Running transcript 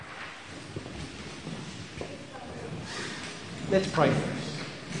Let's pray first.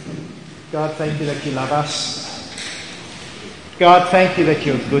 God, thank you that you love us. God, thank you that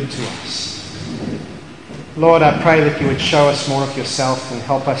you're good to us. Lord, I pray that you would show us more of yourself and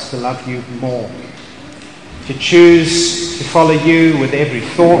help us to love you more. To choose to follow you with every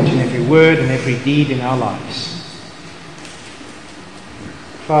thought and every word and every deed in our lives.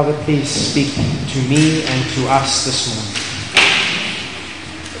 Father, please speak to me and to us this morning.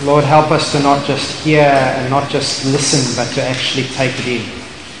 Lord, help us to not just hear and not just listen, but to actually take it in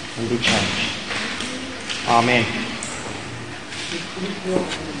and be changed. Amen.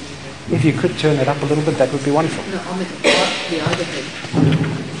 If you could turn it up a little bit, that would be wonderful. No, on the overhead.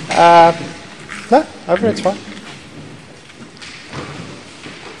 No, over it's fine.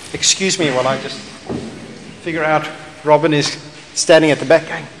 Excuse me while I just figure out. Robin is standing at the back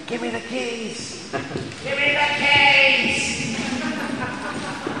going, "Give me the keys! Give me the keys!"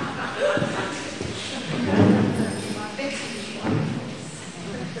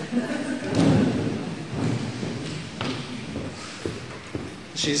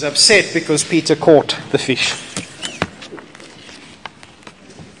 She's upset because Peter caught the fish.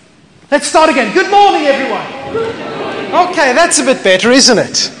 Let's start again. Good morning, everyone. Okay, that's a bit better, isn't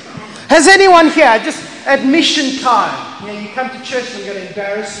it? Has anyone here, just admission time, you come to church and I'm going to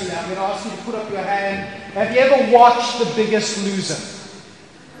embarrass you now. I'm going to ask you to put up your hand. Have you ever watched The Biggest Loser?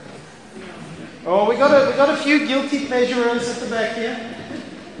 Oh, we got a few guilty pleasurers at the back here.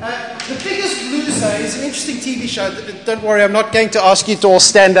 The Biggest Loser is an interesting TV show. Don't worry, I'm not going to ask you to all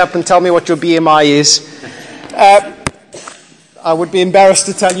stand up and tell me what your BMI is. I would be embarrassed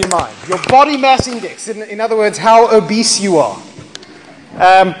to tell you mine. Your body mass index, in other words, how obese you are.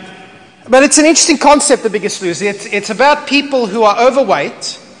 But it's an interesting concept, The Biggest Loser. It's about people who are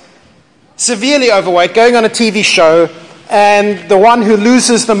overweight, severely overweight, going on a TV show, and the one who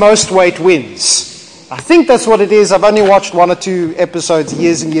loses the most weight wins. I think that's what it is. I've only watched 1 or 2 episodes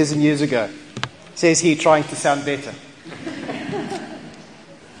years and years and years ago. Says he, trying to sound better.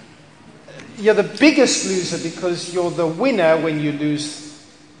 You're the biggest loser because you're the winner when you lose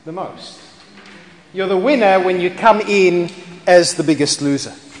the most. You're the winner when you come in as the biggest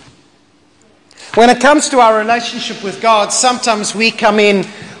loser. When it comes to our relationship with God, sometimes we come in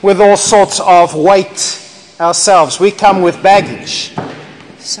with all sorts of weight ourselves. We come with baggage.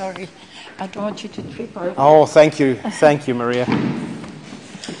 Sorry, I don't want you to trip over. Oh, thank you. Thank you, Maria.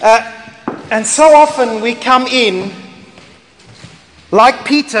 And so often we come in, like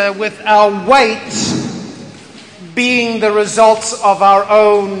Peter, with our weight being the results of our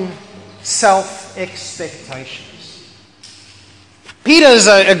own self-expectations. Peter is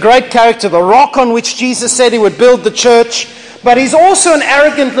a great character, the rock on which Jesus said he would build the church, but he's also an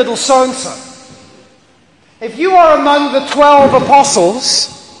arrogant little so-and-so. If you are among the 12 apostles,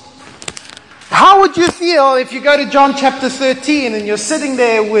 how would you feel if you go to John chapter 13 and you're sitting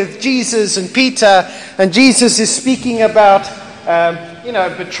there with Jesus and Peter, and Jesus is speaking about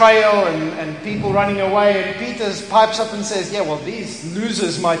betrayal and people running away, and Peter pipes up and says, "Yeah, well, these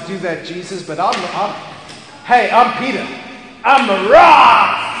losers might do that, Jesus, but I'm Peter. I'm the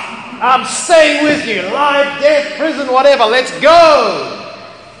rock. I'm staying with you. Life, death, prison, whatever. Let's go."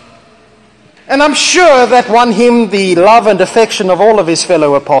 And I'm sure that won him the love and affection of all of his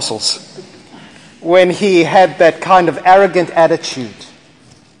fellow apostles when he had that kind of arrogant attitude.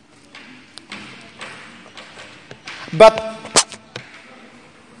 But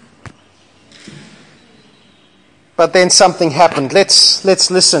then something happened. Let's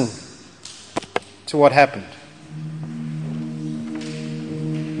listen to what happened.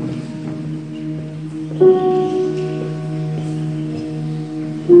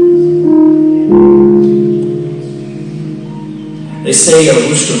 They say a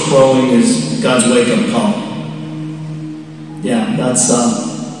rooster crowing is God's wake-up call. Yeah, at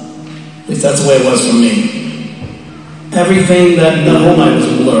least that's the way it was for me. Everything the whole night was a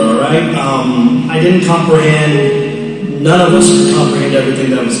blur, alright? I didn't comprehend, none of us could comprehend everything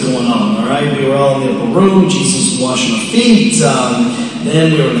that was going on, alright? We were all in the upper room, Jesus was washing our feet,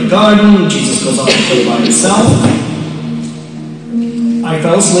 then we were in the garden, Jesus goes off to play by himself. I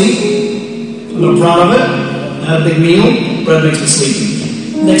fell asleep, I'm not proud of it, I had a big meal, bread makes me sleepy.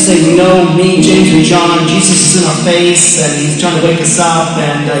 Next thing we know, me, James, and John, Jesus is in our face, and he's trying to wake us up,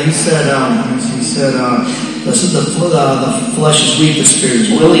 and he said, the flesh is weak, the spirit is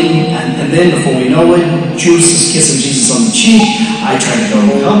willing, and then before we know it, Judas is kissing Jesus on the cheek. I tried to go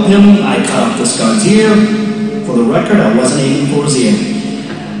help him, I cut off this guy's ear. For the record, I wasn't aiming for his ear.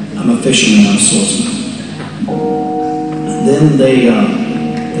 I'm a fisherman, I'm a swordsman. And then they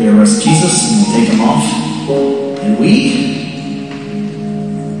arrest Jesus, and they take him off, and we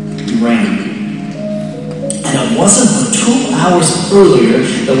ran. And it wasn't for 2 hours earlier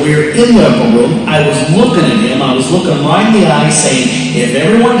that we were in the upper room, I was looking at him. I was looking right in the eye saying, if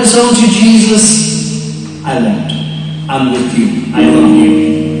everyone disowns you, Jesus, I won't. I'm with you. I love you.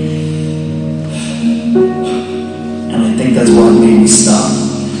 And I think that's what made me stop.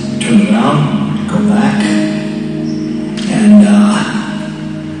 Turn around, go back. And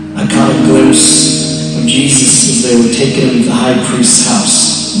I caught a glimpse of Jesus as they were taking him to the high priest's house.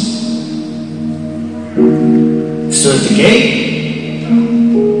 Stood at the gate.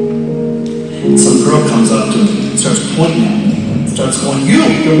 And some girl comes up to him and starts pointing at me. Starts going,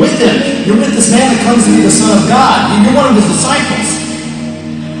 you're with him. You're with this man that comes to be the Son of God. You're one of his disciples.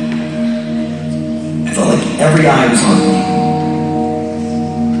 I felt like every eye was on me.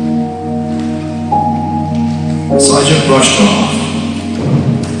 So I just brushed her off.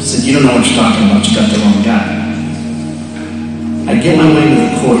 I said, you don't know what you're talking about. You got the wrong guy. I get my way to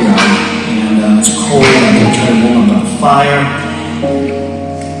the courtyard, and it's cold. I'm going to try to warm up a fire.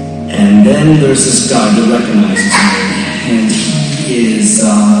 And then there's this guy that recognizes me. And he is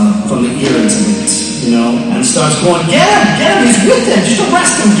from the earrings of it, and starts going, get him, he's with them. Just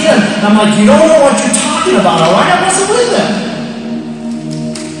arrest him, get him. And I'm like, you don't know what you're talking about, all right? I wasn't with them.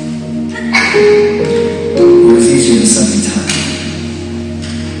 It was easier the second time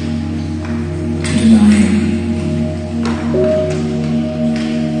to deny him.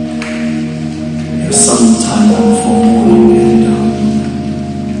 It was sometime before morning,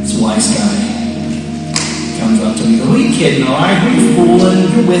 and this wise guy comes up to me. Who are you kidding, all right? Who are you fooling?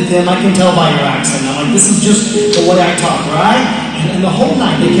 You're with him. I can tell by your accent. I'm like, this is just the way I talk, right? And the whole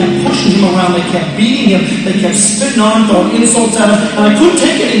night, they kept pushing him around. They kept beating him. They kept spitting on him, throwing insults at him. And I couldn't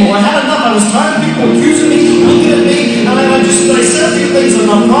take it anymore. I had enough. I was tired of people accusing me, looking at me. And I said a few things that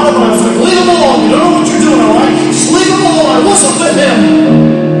I'm proud of. I was like, leave him alone. You don't know what you're doing, all right? Just leave him alone. I wasn't with him.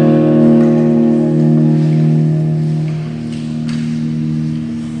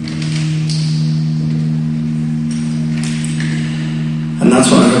 And that's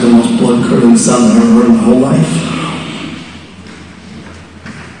when I heard the most blood-curdling sound I've ever heard in my whole life.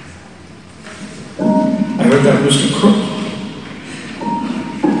 I heard that rooster crow.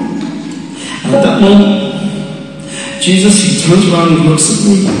 And at that moment, Jesus, he turns around and looks at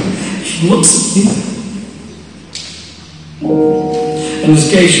me. He looks at me. And his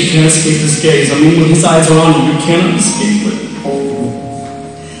gaze, you can't escape his gaze. I mean, when his eyes are on you, you cannot escape it.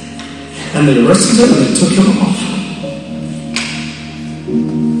 And they arrested him and they took him off.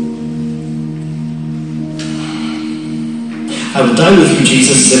 I will die with you,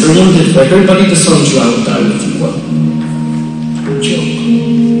 Jesus. Everyone did. Everybody disowns you. I will die with you. What a joke.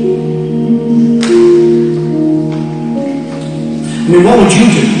 I mean, what would you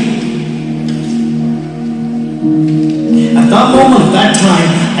do? At that moment, at that time,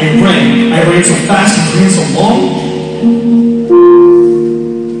 I ran. I ran so fast and ran so long.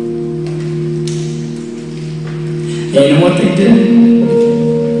 And you know what they did?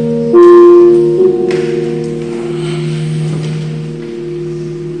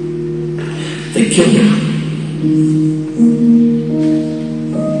 They killed him.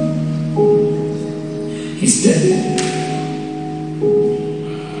 He's dead.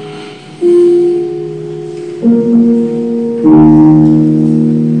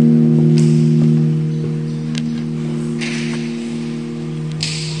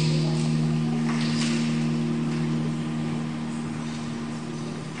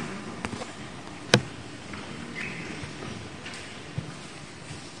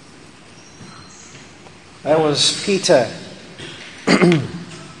 That was Peter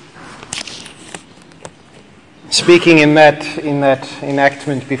speaking in that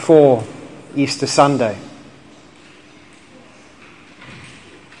enactment before Easter Sunday.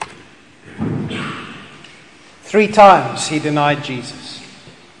 Three times he denied Jesus.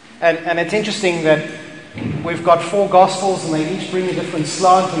 And it's interesting that we've got 4 Gospels and they each bring a different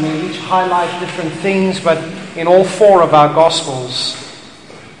slant and they each highlight different things, but in all 4 of our Gospels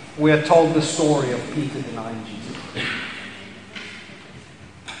we are told the story of Peter denying Jesus.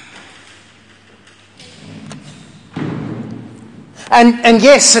 And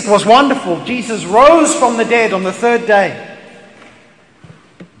yes, it was wonderful. Jesus rose from the dead on the 3rd day.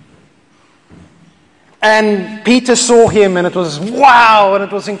 And Peter saw him and it was wow, and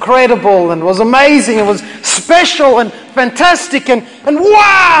it was incredible, and it was amazing, it was special and fantastic and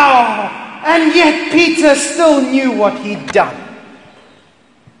wow! And yet Peter still knew what he'd done.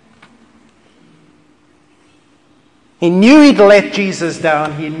 He knew he'd let Jesus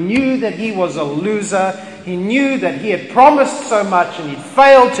down. He knew that he was a loser. He knew that he had promised so much and he'd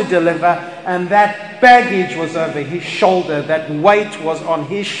failed to deliver. And that baggage was over his shoulder. That weight was on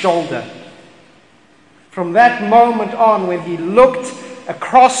his shoulder. From that moment on, when he looked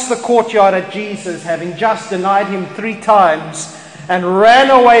across the courtyard at Jesus, having just denied him 3 times, and ran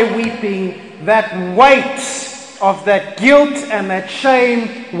away weeping, that weight of that guilt and that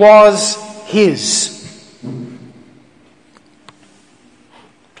shame was his.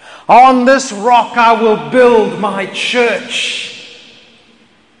 On this rock I will build my church.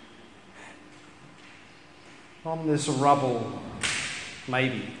 On this rubble,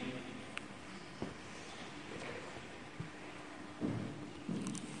 maybe.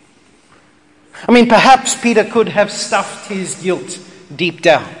 I mean, perhaps Peter could have stuffed his guilt deep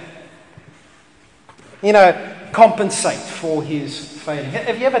down. Compensate for his failure.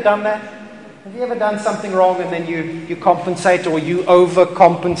 Have you ever done that? Have you ever done something wrong and then you compensate, or you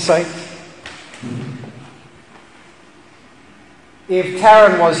overcompensate? If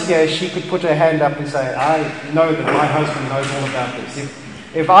Taryn was here, she could put her hand up and say, I know that my husband knows all about this.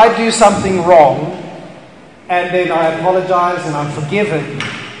 If I do something wrong and then I apologize and I'm forgiven,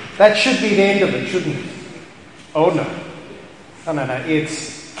 that should be the end of it, shouldn't it? Oh no. No.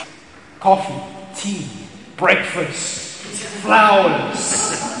 It's coffee, tea, breakfast,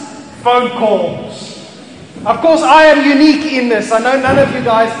 flowers, phone calls. Of course, I am unique in this. I know none of you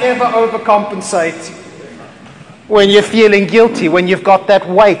guys ever overcompensate when you're feeling guilty, when you've got that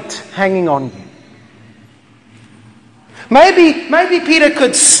weight hanging on you. Maybe Peter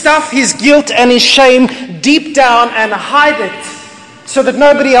could stuff his guilt and his shame deep down and hide it so that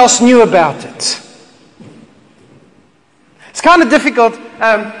nobody else knew about it. It's kind of difficult.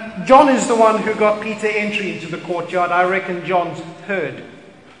 John is the one who got Peter entry into the courtyard. I reckon John heard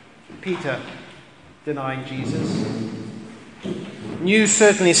Peter denying Jesus. News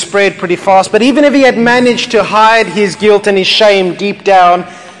certainly spread pretty fast, but even if he had managed to hide his guilt and his shame deep down,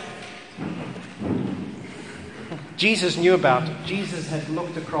 Jesus knew about it. Jesus had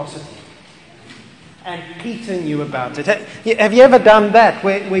looked across it. And Peter knew about it. Have you ever done that,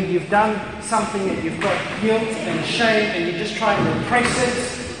 where you've done something and you've got guilt and shame and you're just trying to repress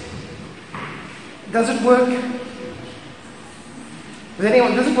it? Does it work?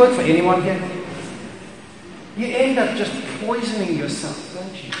 Does it work for anyone here? You end up just poisoning yourself,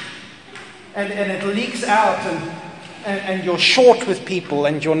 don't you? And it leaks out, and you're short with people,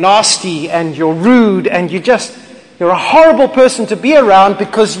 and you're nasty, and you're rude, and you're a horrible person to be around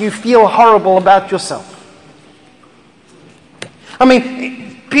because you feel horrible about yourself. I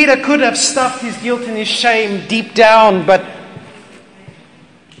mean, Peter could have stuffed his guilt and his shame deep down, but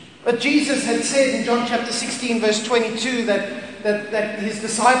Jesus had said in John chapter 16, verse 22, that his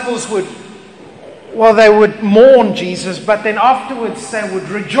disciples would mourn Jesus, but then afterwards they would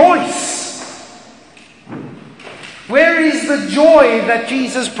rejoice. Where is the joy that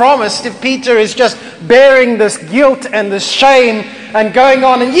Jesus promised if Peter is just bearing this guilt and this shame and going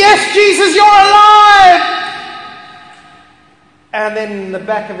on and, yes, Jesus, you're alive! And then in the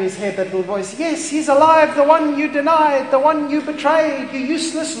back of his head, that little voice, yes, he's alive, the one you denied, the one you betrayed, you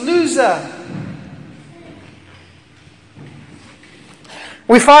useless loser.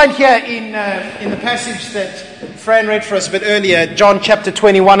 We find here in the passage that Fran read for us a bit earlier, John chapter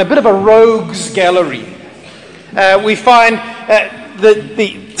 21, a bit of a rogues gallery. We find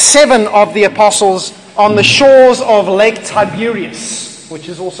the 7 of the apostles on the shores of Lake Tiberias, which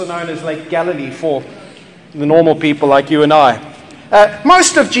is also known as Lake Galilee for the normal people like you and I.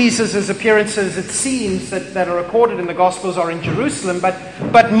 Most of Jesus' appearances, it seems, that are recorded in the Gospels are in Jerusalem,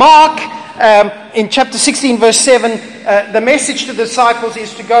 but Mark, in chapter 16, verse 7, the message to the disciples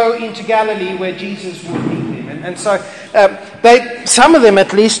is to go into Galilee where Jesus would meet them. And so some of them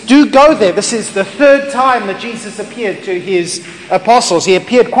at least do go there. This is the 3rd time that Jesus appeared to his apostles. He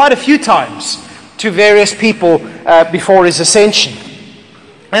appeared quite a few times to various people before his ascension.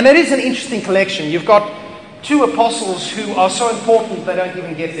 And it is an interesting collection. You've got 2 apostles who are so important they don't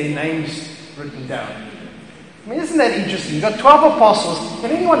even get their names written down. I mean, isn't that interesting? You've got 12 apostles.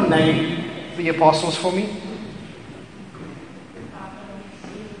 Can anyone name the apostles for me?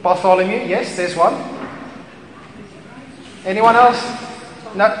 Bartholomew, yes, there's one. Anyone else?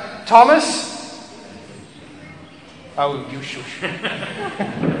 No. Thomas? Oh, you shush.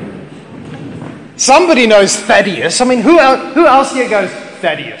 Somebody knows Thaddeus. I mean, who else here goes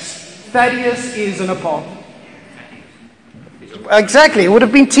Thaddeus? Thaddeus is an apostle. Exactly, it would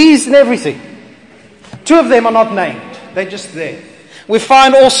have been teased and everything. 2 of them are not named. They're just there. We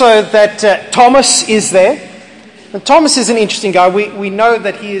find also that Thomas is there. And Thomas is an interesting guy. We know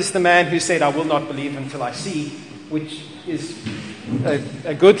that he is the man who said, I will not believe until I see, which is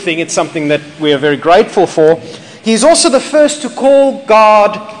a good thing. It's something that we are very grateful for. He's also the first to call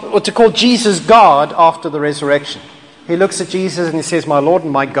God, or to call Jesus God after the resurrection. He looks at Jesus and he says, my Lord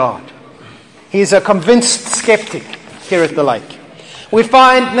and my God. He's a convinced skeptic here at the lake. We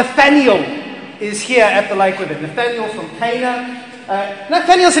find Nathaniel is here at the lake with him. Nathaniel from Cana.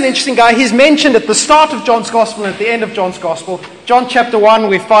 Nathaniel's an interesting guy. He's mentioned at the start of John's Gospel and at the end of John's Gospel. John chapter 1,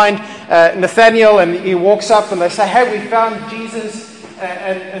 we find Nathaniel, and he walks up and they say, "Hey, we found Jesus."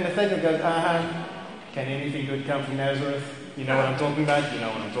 And Nathaniel goes, "Can anything good come from Nazareth? You know what I'm talking about? You know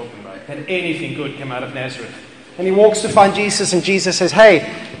what I'm talking about. Can anything good come out of Nazareth?" And he walks to find Jesus, and Jesus says, "Hey,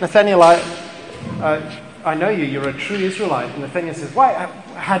 Nathaniel, I know you. You're a true Israelite." And Nathaniel says, "Why?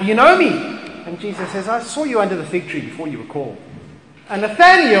 How do you know me?" And Jesus says, "I saw you under the fig tree before you were called." And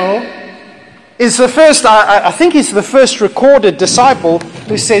Nathaniel is the first, I think he's the first recorded disciple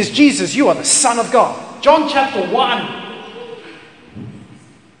who says, "Jesus, you are the Son of God." John chapter 1.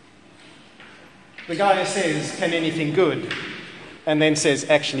 The guy says, "Can anything good?" And then says,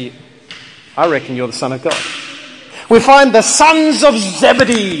 "Actually, I reckon you're the Son of God." We find the sons of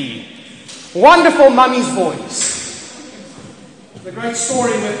Zebedee. Wonderful mummy's voice. The great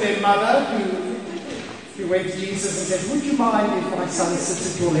story with their mother who went to Jesus and said, "Would you mind if my son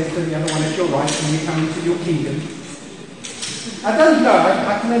sits at your left and the other one at your right when you come into your kingdom?" I don't know.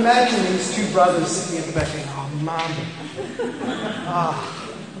 I can imagine these two brothers sitting at the back saying, "Oh, Mum."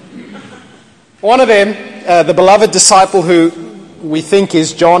 One of them, the beloved disciple who we think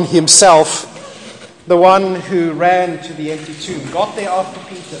is John himself, the one who ran to the empty tomb, got there after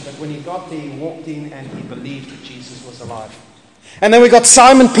Peter, but when he got there, he walked in and he believed that Jesus was alive. And then we got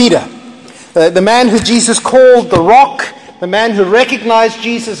Simon Peter, the man who Jesus called the Rock, the man who recognized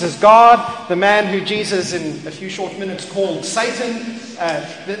Jesus as God, the man who Jesus in a few short minutes called Satan,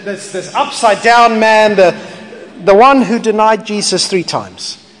 this upside down man, the one who denied Jesus 3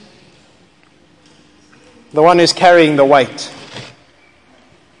 times, the one who's carrying the weight.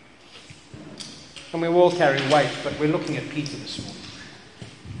 And we're all carrying weight, but we're looking at Peter this morning.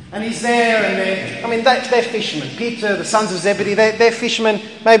 And he's there, and they're fishermen. Peter, the sons of Zebedee, they're fishermen.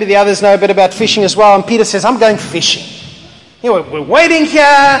 Maybe the others know a bit about fishing as well. And Peter says, "I'm going fishing. You know, we're waiting here.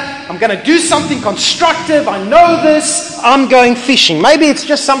 I'm going to do something constructive. I know this. I'm going fishing." Maybe it's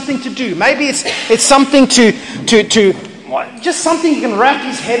just something to do. Maybe it's something to just something he can wrap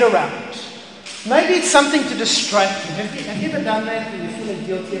his head around. Maybe it's something to distract you. Have you ever done that when you're feeling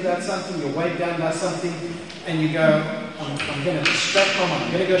guilty about something, you're weighed down by something, and you go, I'm going to distract my mind,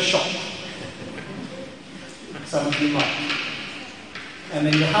 I'm going to go shop. Some of you might. And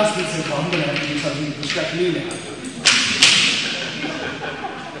then your husband says, "Well, I'm going to have to do something to distract me now."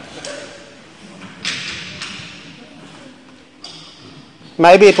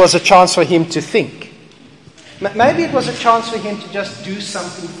 Maybe it was a chance for him to think. Maybe it was a chance for him to just do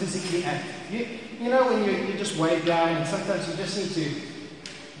something physically active. You know when you're just weighed down and sometimes you just need to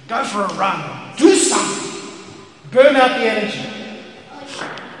go for a run, do something, burn out the energy,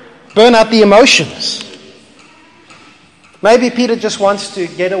 burn out the emotions. Maybe Peter just wants to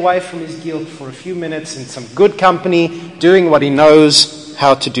get away from his guilt for a few minutes in some good company, doing what he knows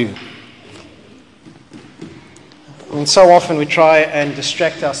how to do. And so often we try and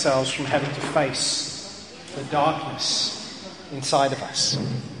distract ourselves from having to face the darkness inside of us,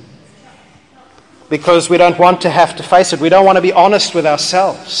 because we don't want to have to face it. We don't want to be honest with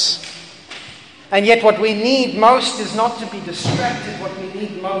ourselves. And yet what we need most is not to be distracted. What we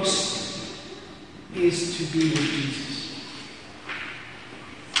need most is to be with Jesus.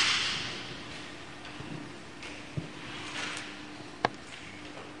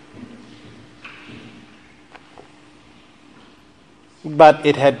 But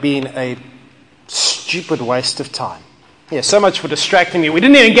it had been a stupid waste of time. Yeah, so much for distracting me. We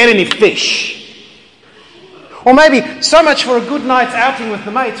didn't even get any fish. Or maybe so much for a good night's outing with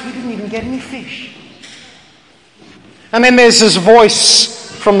the mates, we didn't even get any fish. And then there's this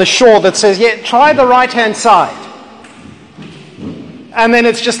voice from the shore that says, "Yeah, try the right-hand side." And then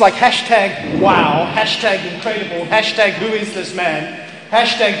it's just like hashtag wow, hashtag incredible, hashtag who is this man,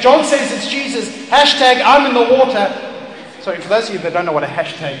 hashtag John says it's Jesus, hashtag I'm in the water. Sorry, for those of you that don't know what a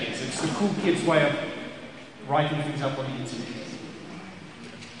hashtag is, it's the cool kids' way of writing things up on the internet.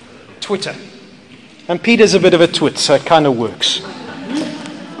 Twitter. And Peter's a bit of a twit, so it kind of works.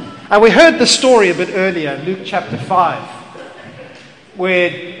 And we heard the story a bit earlier, Luke chapter 5, where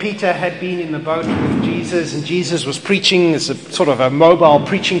Peter had been in the boat with Jesus, and Jesus was preaching. It's a sort of a mobile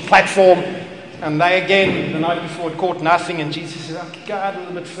preaching platform. And they again, the night before, had caught nothing, and Jesus said, "Okay, go out a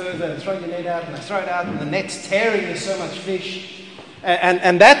little bit further, and throw your net out," and they throw it out, and the net's tearing, there's so much fish.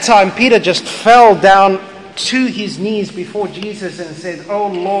 And that time, Peter just fell down to his knees before Jesus and said, "Oh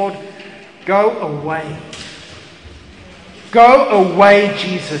Lord, go away. Go away,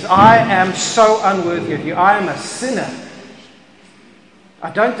 Jesus. I am so unworthy of you. I am a sinner." I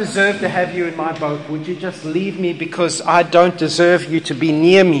don't deserve to have you in my boat. Would you just leave me because I don't deserve you to be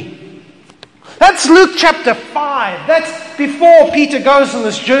near me? That's Luke chapter 5. That's before Peter goes on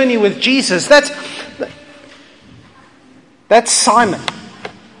this journey with Jesus. That's Simon.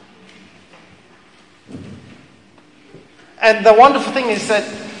 And the wonderful thing is that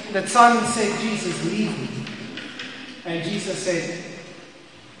Simon said, Jesus, leave me. And Jesus said,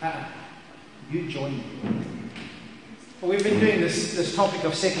 you join me. Well, we've been doing this topic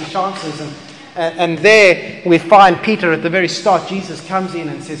of second chances, and there we find Peter at the very start. Jesus comes in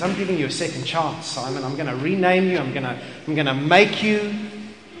and says, I'm giving you a second chance, Simon. I'm going to rename you. I'm going to make you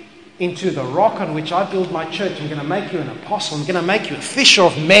into the rock on which I build my church. I'm going to make you an apostle. I'm going to make you a fisher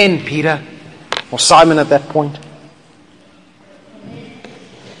of men, Peter. Or Simon at that point.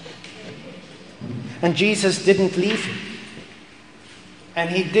 And Jesus didn't leave him. And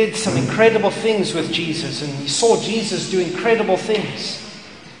he did some incredible things with Jesus. And he saw Jesus do incredible things.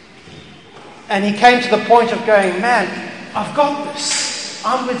 And he came to the point of going, man, I've got this.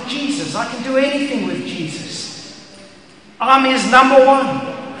 I'm with Jesus. I can do anything with Jesus. I'm his number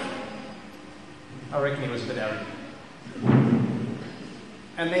one. I reckon he was a bit arrogant.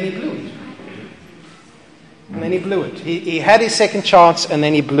 And then he blew it. And then he blew it. He had his second chance and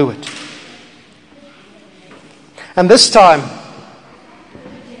then he blew it. And this time,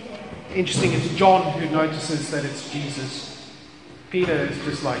 interesting, it's John who notices that it's Jesus. Peter is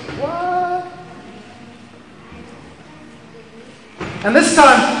just like, what? And this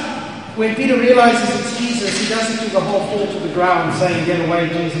time, when Peter realizes it's Jesus, he doesn't do the whole fall to the ground saying, get away,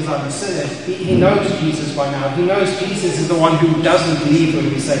 Jesus, I'm a sinner. He knows Jesus by now. He knows Jesus is the one who doesn't leave when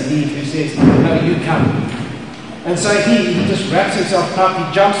we say leave, who says, no, you come. And so he just wraps himself up,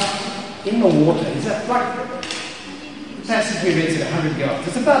 he jumps in the water. Is that like... The passage we read is 100 yards.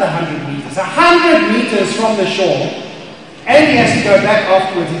 It's about 100 meters. 100 meters from the shore. And he has to go back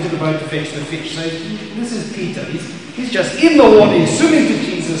afterwards into the boat to fetch the fish. So this is Peter. He's just in the water. He's swimming to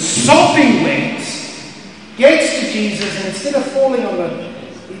Jesus, sopping wet. Gets to Jesus, and instead of falling on the...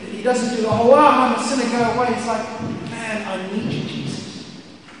 He doesn't do the whole, I'm a sinner, go away. He's like, man, I need you, Jesus.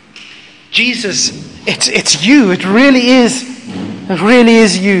 Jesus, it's you. It really is. It really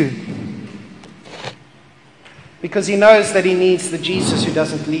is you. Because he knows that he needs the Jesus who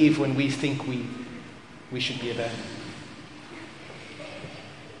doesn't leave when we think we should be abandoned.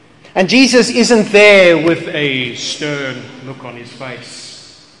 And Jesus isn't there with a stern look on his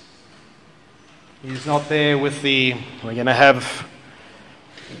face. He's not there with the, we're going to have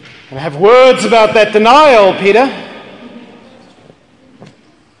words about that denial, Peter.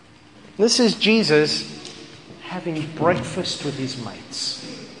 This is Jesus having breakfast with his mates.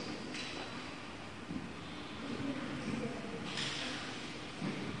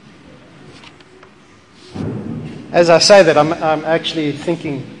 As I say that, I'm actually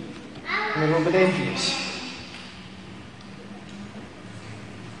thinking I'm a little bit envious.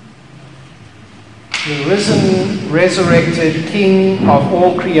 The risen, resurrected King of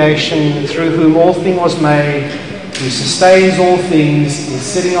all creation, through whom all thing was made, who sustains all things, is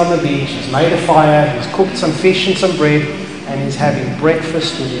sitting on the beach, he's made a fire, he's cooked some fish and some bread, and he's having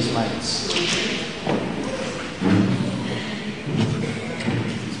breakfast with his mates.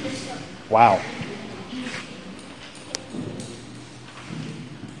 Wow.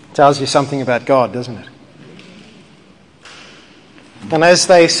 Tells you something about God, doesn't it? And as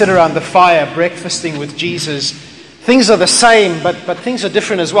they sit around the fire breakfasting with Jesus, things are the same, but things are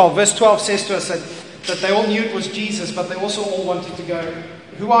different as well. Verse 12 says to us that they all knew it was Jesus, but they also all wanted to go,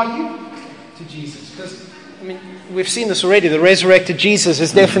 who are you? To Jesus. Because, we've seen this already. The resurrected Jesus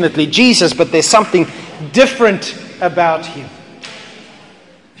is definitely Jesus, but there's something different about him.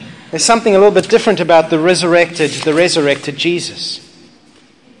 There's something a little bit different about the resurrected Jesus.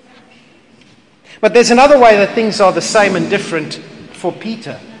 But there's another way that things are the same and different for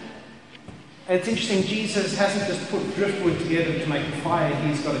Peter. And it's interesting, Jesus hasn't just put driftwood together to make a fire,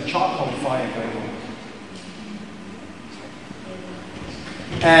 he's got a charcoal fire going on.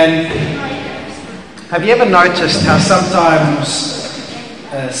 And have you ever noticed how sometimes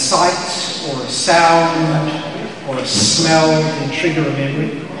a sight or a sound or a smell can trigger a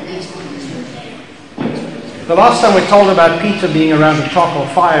memory? The last time we're told about Peter being around the charcoal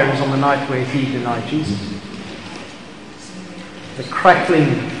fire is on the night where he denied Jesus. The crackling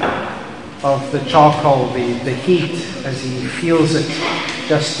of the charcoal, the heat as he feels it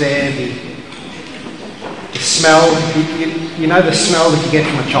just there, the smell, you know the smell that you get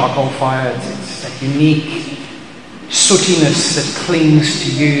from a charcoal fire, it's that unique sootiness that clings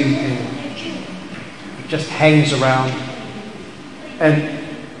to you and it just hangs around.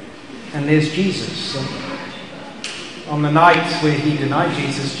 And there's Jesus. On the night where he denied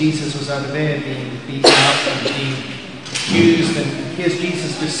Jesus, Jesus was over there being beaten up and being accused, and here's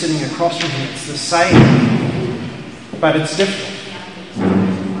Jesus just sitting across from him. It's the same, but it's different.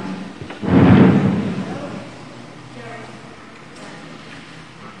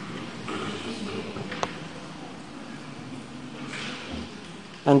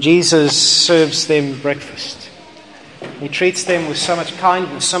 And Jesus serves them breakfast. He treats them with so much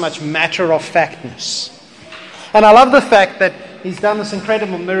kindness, so much matter-of-factness. And I love the fact that he's done this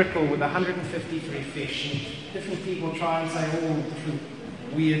incredible miracle with 153 fish. And different people try and say all different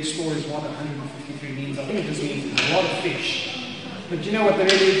weird stories what 153 means. I think it just means there's a lot of fish. But do you know what the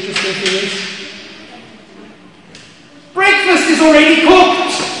really interesting thing is? Breakfast is already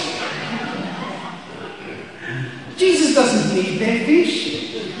cooked! Jesus doesn't need their fish.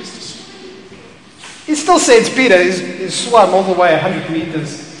 He still sends Peter, he's swum all the way 100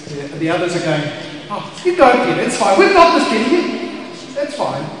 meters. The others are going, "Oh, you go, Peter, it's fine. We've got this, Peter. That's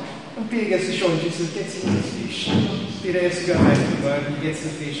fine." And Peter gets to shore and Jesus gets him his fish. Peter has to go back to the boat and he gets the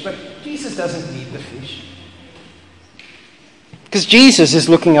fish. But Jesus doesn't need the fish. Because Jesus is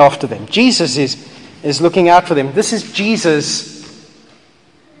looking after them. Jesus is looking out for them. This is Jesus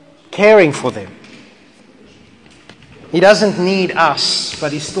caring for them. He doesn't need us,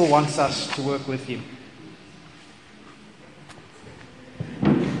 but he still wants us to work with him.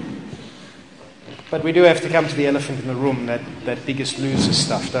 But we do have to come to the elephant in the room, that Biggest Loser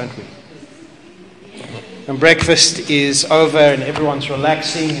stuff, don't we? And breakfast is over and everyone's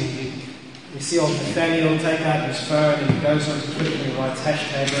relaxing, and you see old Nathaniel take out his phone and he goes on to Twitter and he writes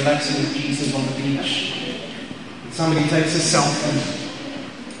hashtag relaxing with Jesus on the beach. And somebody takes a selfie.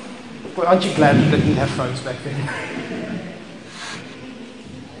 Well, aren't you glad that they didn't have phones back then?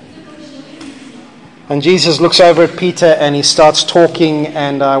 And Jesus looks over at Peter and he starts talking,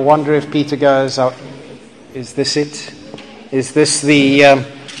 and I wonder if Peter goes, "Oh, is this it? Is this the,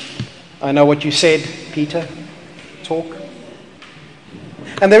 I know what you said, Peter, talk?"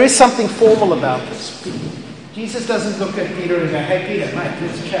 And there is something formal about this. Jesus doesn't look at Peter and go, "Hey Peter, mate,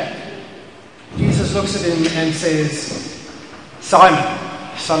 let's chat." Jesus looks at him and says, "Simon,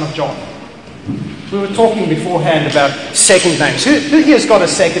 son of John." We were talking beforehand about second names. Who here's got a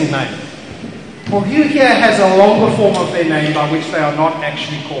second name? Well, who here has a longer form of their name by which they are not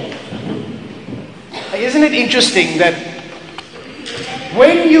actually called? Isn't it interesting that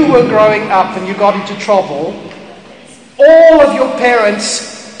when you were growing up and you got into trouble, all of your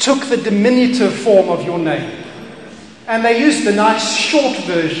parents took the diminutive form of your name and they used the nice short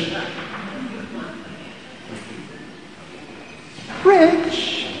version?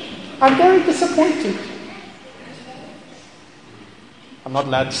 Rich, I'm very disappointed. I'm not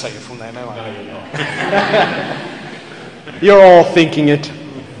allowed to say your full name, am I? You're all thinking it.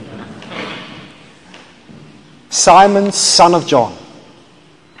 Simon, son of John.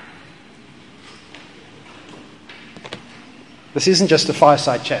 This isn't just a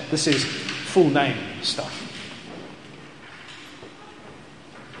fireside chat. This is full name stuff.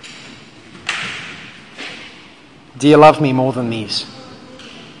 Do you love me more than these?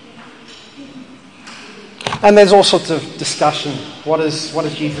 And there's all sorts of discussion. What does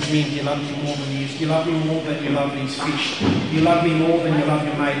Jesus mean? Do you love me more than these? Do you love me more than you love these fish? Do you love me more than you love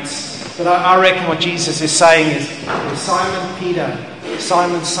your mates? But I reckon what Jesus is saying is, Simon Peter,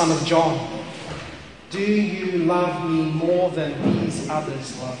 Simon son of John, do you love me more than these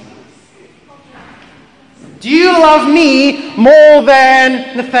others love me? Do you love me more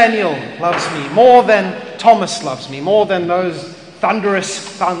than Nathaniel loves me? More than Thomas loves me? More than those thunderous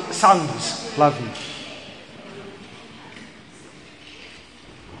sons love me?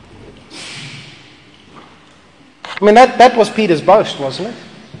 I mean, that was Peter's boast, wasn't it?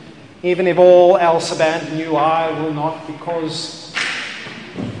 Even if all else abandon you, I will not, because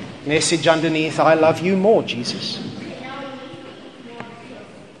message underneath, I love you more, Jesus.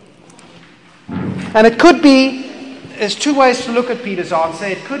 And it could be, there's two ways to look at Peter's answer.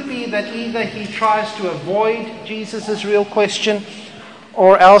 It could be that either he tries to avoid Jesus' real question,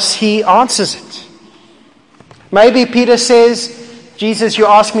 or else he answers it. Maybe Peter says, Jesus, you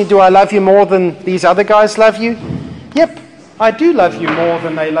ask me, do I love you more than these other guys love you? Yep, I do love you more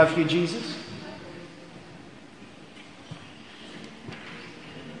than they love you, Jesus.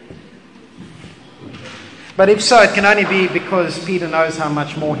 But if so, it can only be because Peter knows how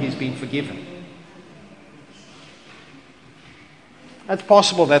much more he's been forgiven. It's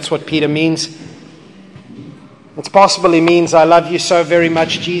possible that's what Peter means. It's possible he means, I love you so very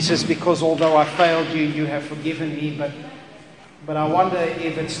much, Jesus, because although I failed you, you have forgiven me. But I wonder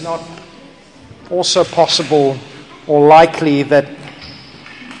if it's not also possible or likely that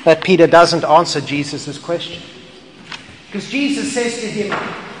Peter doesn't answer Jesus' question. Because Jesus says to him,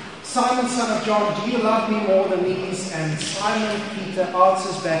 Simon, son of John, do you love me more than these? And Simon Peter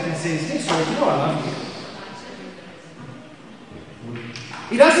answers back and says, yes, Lord, you know I love you.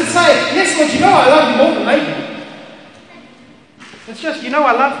 He doesn't say, yes, Lord, you know I love you more than they do. It's just, you know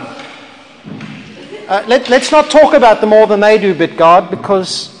I love you. Let's not talk about the more than they do bit, God,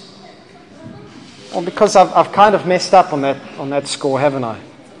 because I've kind of messed up on that score, haven't I?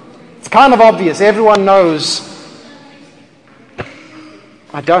 It's kind of obvious. Everyone knows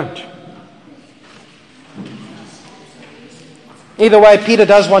I don't. Either way, Peter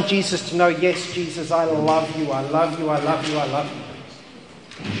does want Jesus to know, yes, Jesus, I love you, I love you, I love you, I love you.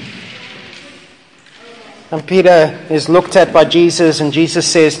 And Peter is looked at by Jesus, and Jesus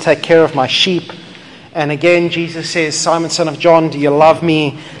says, take care of my sheep. And again, Jesus says, Simon, son of John, do you love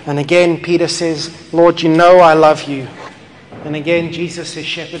me? And again, Peter says, Lord, you know I love you. And again, Jesus says,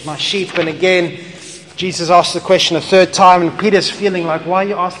 shepherd my sheep. And again, Jesus asks the question a third time, and Peter's feeling like, why are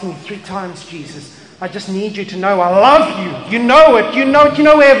you asking me 3 times, Jesus? I just need you to know I love you. You know it. You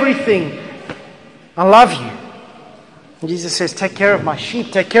know everything. I love you. And Jesus says, take care of my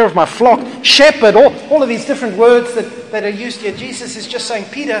sheep, take care of my flock, shepherd, all of these different words that are used here. Jesus is just saying,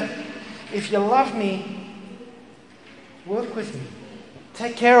 Peter, if you love me, work with me.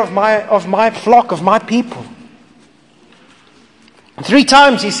 Take care of my flock, of my people. And 3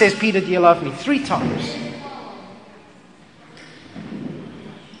 times he says, Peter, do you love me? 3 times.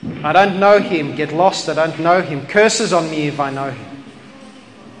 I don't know him. Get lost. I don't know him. Curses on me if I know him.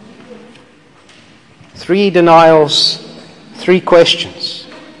 3 denials, 3 questions.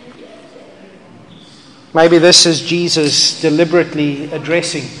 Maybe this is Jesus deliberately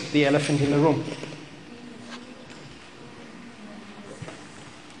addressing the elephant in the room.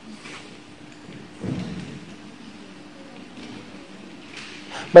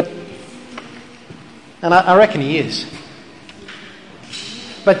 And I reckon he is.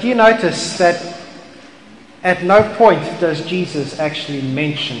 But you notice that at no point does Jesus actually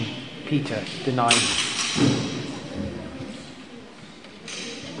mention Peter denying him.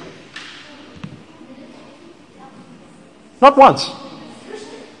 Not once.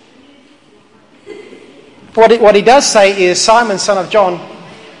 What he does say is, Simon, son of John,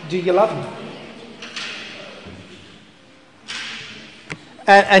 do you love me?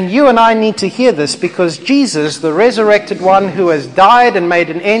 And you and I need to hear this, because Jesus, the resurrected one who has died and made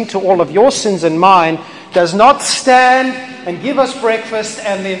an end to all of your sins and mine, does not stand and give us breakfast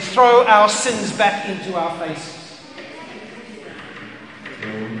and then throw our sins back into our faces.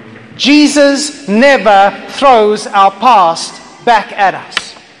 Jesus never throws our past back at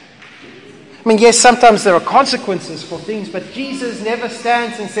us. I mean, yes, sometimes there are consequences for things, but Jesus never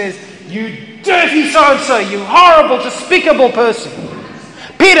stands and says, you dirty so-and-so, you horrible, despicable person.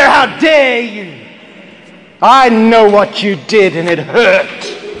 Peter, how dare you? I know what you did and it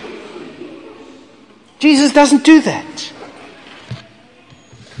hurt. Jesus doesn't do that.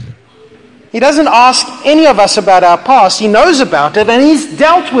 He doesn't ask any of us about our past. He knows about it and he's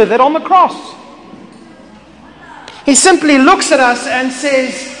dealt with it on the cross. He simply looks at us and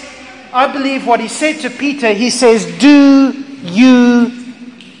says, I believe what he said to Peter. He says, do you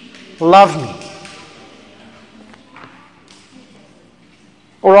love me?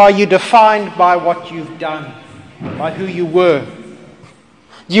 Or are you defined by what you've done, by who you were?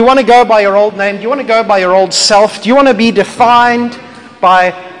 Do you want to go by your old name? Do you want to go by your old self? Do you want to be defined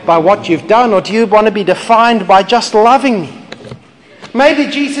by what you've done? Or do you want to be defined by just loving me? Maybe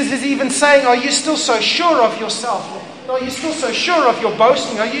Jesus is even saying, are you still so sure of yourself? Are you still so sure of your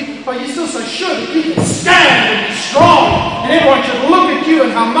boasting? Are you still so sure that you can stand and be strong and everyone should look at you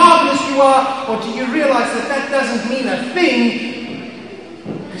and how marvelous you are? Or do you realize that doesn't mean a thing?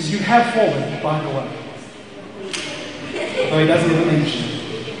 You have fallen, by the way. So he doesn't even mention it.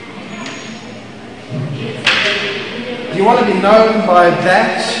 Do you want to be known by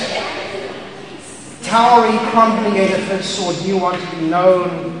that towering, crumbling edifice, or do you want to be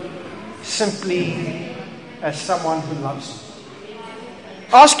known simply as someone who loves you?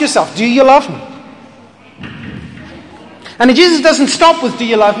 Ask yourself, do you love me? And Jesus doesn't stop with, do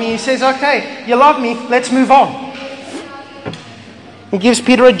you love me? He says, okay, you love me, let's move on. He gives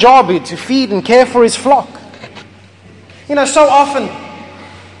Peter a job to feed and care for his flock. You know, so often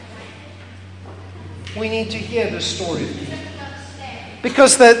we need to hear this story.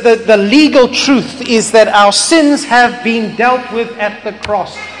 Because the legal truth is that our sins have been dealt with at the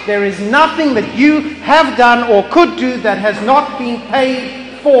cross. There is nothing that you have done or could do that has not been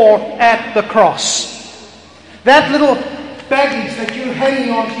paid for at the cross. That little baggage that you're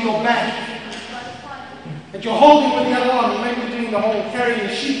hanging onto your back, that you're holding with the other arm, maybe doing the whole carrying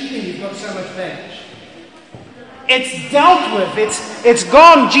a sheep thing, you've got so much baggage. It's dealt with. It's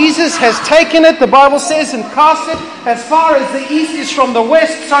gone. Jesus has taken it, the Bible says, and cast it. As far as the east is from the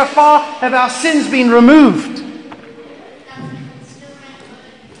west, so far have our sins been removed.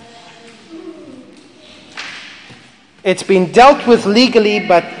 It's been dealt with legally,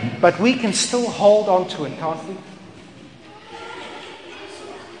 but we can still hold on to it, can't we?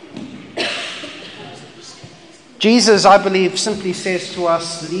 Jesus, I believe, simply says to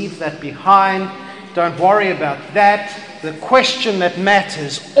us, leave that behind. Don't worry about that. The question that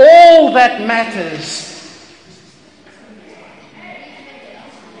matters, all that matters,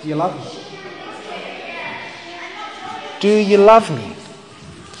 do you love me? Do you love me?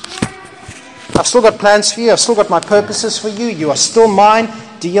 I've still got plans for you. I've still got my purposes for you. You are still mine.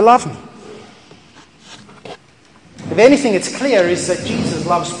 Do you love me? If anything, it's clear is that Jesus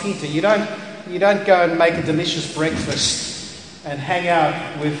loves Peter. You don't go and make a delicious breakfast and hang out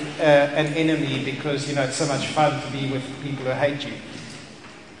with an enemy because, it's so much fun to be with people who hate you.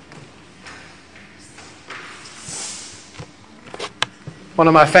 One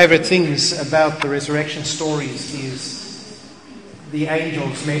of my favorite things about the resurrection stories is the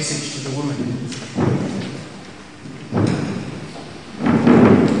angel's message to the woman,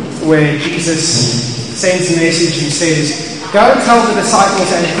 where Jesus sends a message and says, go and tell the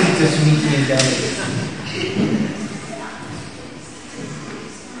disciples and Peter to meet me in Galilee.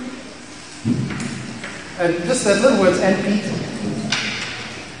 And just that little words, and Peter.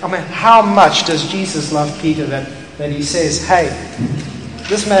 I mean, how much does Jesus love Peter that he says, hey,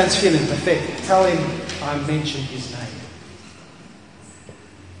 this man's feeling pathetic. Tell him I mentioned his name.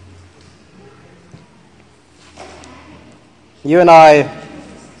 You and I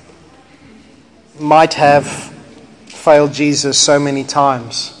might have failed Jesus so many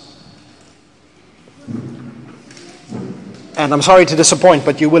times. And I'm sorry to disappoint,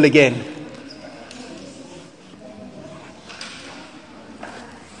 but you will again.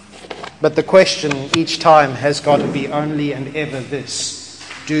 But the question each time has got to be only and ever this: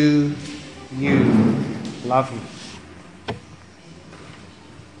 do you love me?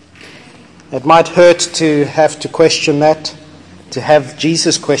 It might hurt to have to question that. To have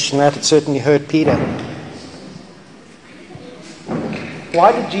Jesus question that, it certainly hurt Peter.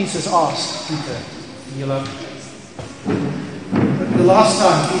 Why did Jesus ask Peter, do you love me? The last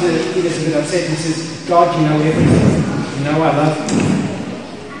time Peter's a bit upset and says, God, you know everything. You know I love you.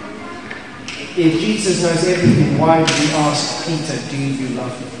 If Jesus knows everything, why did he ask Peter, do you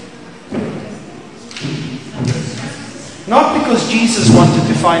love me? Not because Jesus wanted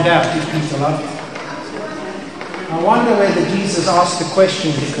to find out if Peter loved him. I wonder whether Jesus asked the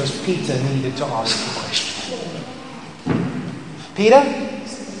question because Peter needed to ask the question. Peter,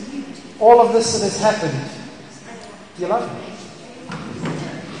 all of this that has happened, do you love me?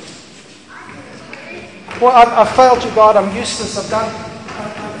 Well, I've failed you, God. I'm useless. I've done.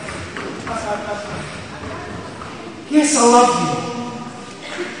 Yes, I love you.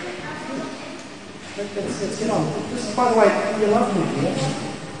 Let's get on. Just, by the way, do you love me? Yes?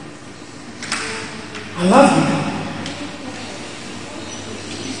 I love you.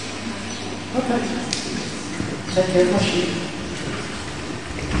 Okay. Take care of my sheep.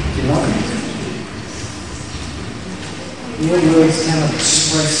 Do you love me? Your words cannot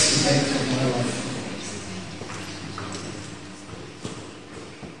express the depth of my life.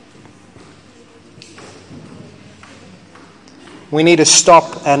 We need to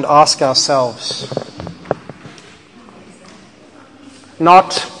stop and ask ourselves,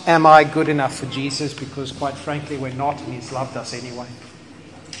 not, am I good enough for Jesus? Because quite frankly, we're not, and He's loved us anyway.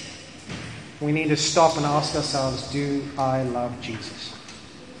 We need to stop and ask ourselves, do I love Jesus?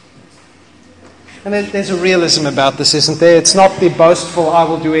 And there's a realism about this, isn't there? It's not the boastful, I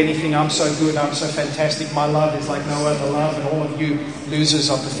will do anything, I'm so good, I'm so fantastic, my love is like no other love, and all of you losers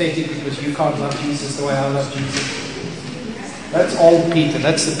are pathetic because you can't love Jesus the way I love Jesus. That's old Peter.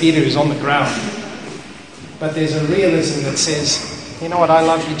 That's the Peter who's on the ground. But there's a realism that says, you know what, I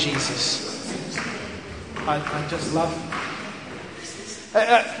love you, Jesus. I just love you.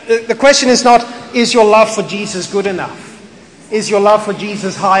 The question is not, is your love for Jesus good enough? Is your love for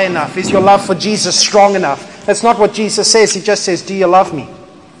Jesus high enough? Is your love for Jesus strong enough? That's not what Jesus says. He just says, do you love me?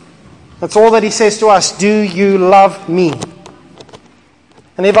 That's all that He says to us. Do you love me?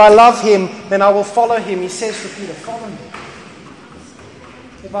 And if I love Him, then I will follow Him. He says to Peter, follow me.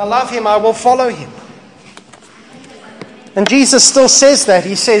 If I love Him, I will follow Him. And Jesus still says that.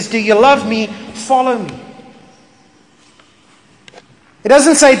 He says, do you love me? Follow me. It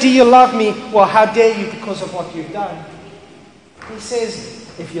doesn't say, do you love me? Well, how dare you because of what you've done. He says,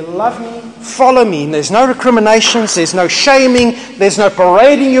 if you love me, follow me. And there's no recriminations, there's no shaming, there's no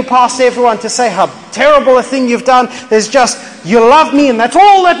parading you past everyone to say how terrible a thing you've done. There's just, you love me and that's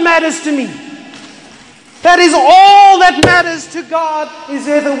all that matters to me. That is all that matters to God, is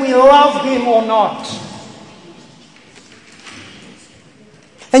whether we love Him or not.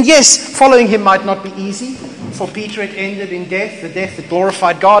 And yes, following Him might not be easy. For Peter it ended in death, the death that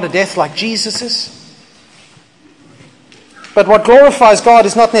glorified God, a death like Jesus's. But what glorifies God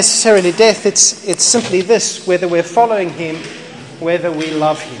is not necessarily death, it's simply this, whether we're following Him, whether we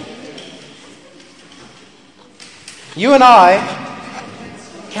love Him. You and I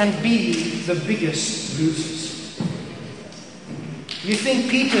can be the biggest losers. You think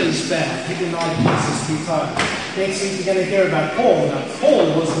Peter's bad, he denied Jesus 3 times. Next week you're going to hear about Paul. Now,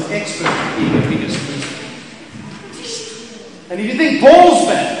 Paul was an expert at being the biggest loser. And if you think Paul's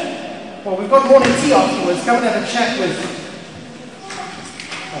bad, well, we've got morning tea afterwards. Come and have a chat with,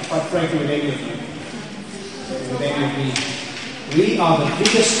 quite frankly, with any of you. With any of me. We are the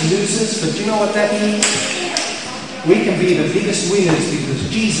biggest losers, but you know what that means? We can be the biggest winners because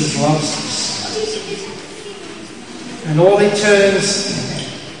Jesus loves us. And all He turns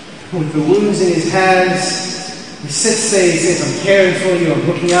with the wounds in His hands, He sits there, He says, I'm caring for you, I'm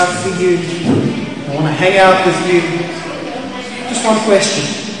looking out for you, I want to hang out with you. Just one question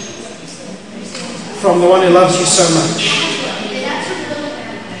from the one who loves you so much.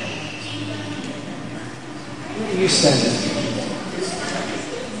 Where do you stand?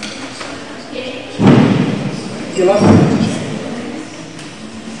 You love Him?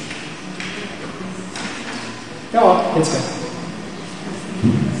 Go on, let's go.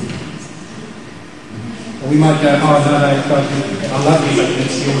 Or we might go, oh no, God, I love you, but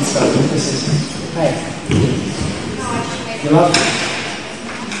let's do it stuff. This is, hey, you love me?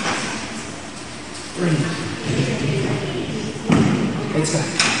 Brilliant. Let's go.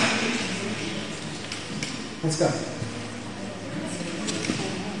 Let's go.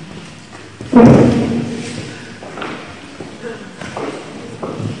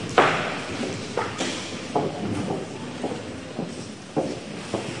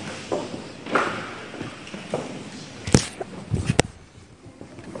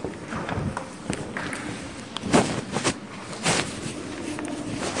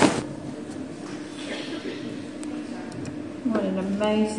 What an amazing